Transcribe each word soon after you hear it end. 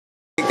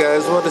Hey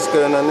guys, what is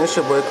going on? It's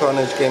your boy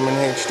Carnage Gaming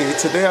HD.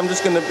 Today I'm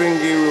just going to bring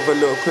you with a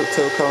little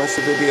cryptocurrency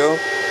video.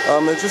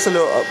 It's just a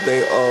little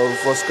update of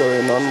what's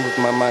going on with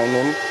my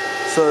mining.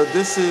 So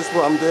this is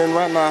what I'm doing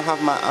right now. I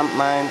have my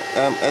Antminer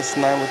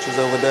S9, which is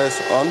over there,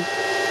 it's on.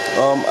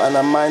 And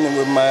I'm mining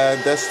with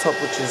my desktop,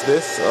 which is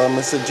this.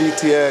 It's a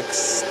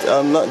GTX,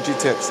 not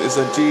GTX, it's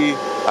a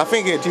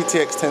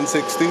GTX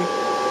 1060.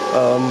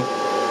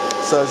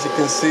 So as you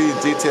can see,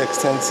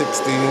 GTX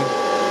 1060,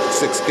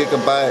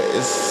 6GB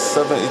is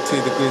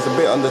 72 degrees, a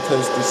bit on the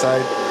toasty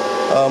side.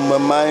 We're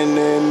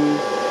mining,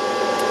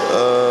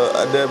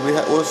 and then we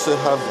also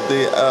have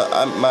the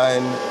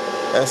Antminer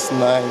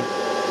S9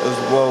 as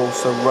well,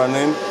 so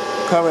running.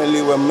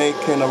 Currently we're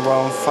making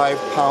around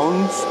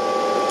 £5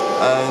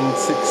 and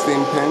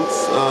 16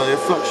 pence. It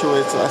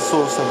fluctuates. I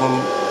saw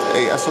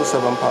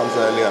 £7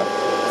 earlier,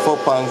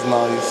 £4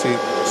 now, you see.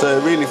 So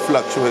it really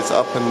fluctuates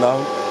up and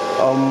down.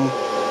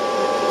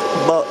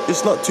 But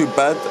it's not too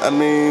bad. I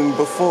mean,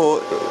 before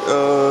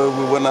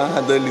when I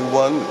had only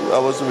one, I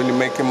wasn't really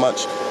making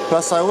much.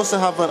 Plus I also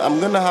have I'm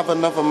gonna have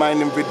another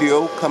mining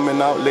video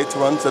coming out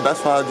later on, so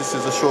that's why this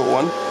is a short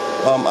one.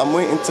 I'm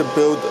waiting to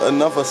build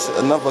another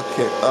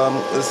kit.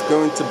 It's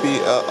going to be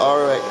a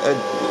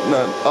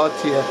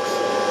RTX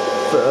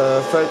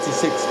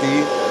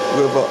 3060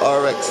 with a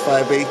RX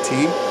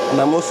 580, and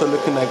I'm also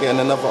looking at getting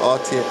another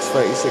RTX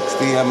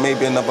 3060 and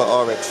maybe another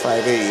RX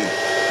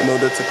 580 in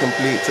order to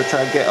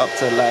try to get up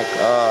to like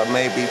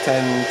maybe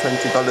 $10–20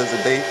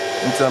 a day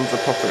in terms of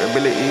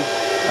profitability,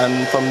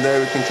 and from there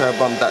we can try to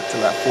bump that to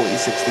like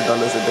 $40–60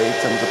 a day in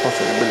terms of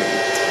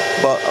profitability.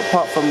 But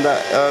apart from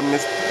that,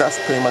 that's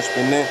pretty much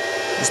been it.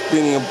 It's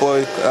been your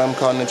boy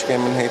Carnage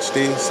Gaming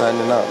HD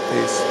signing out.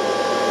 Peace.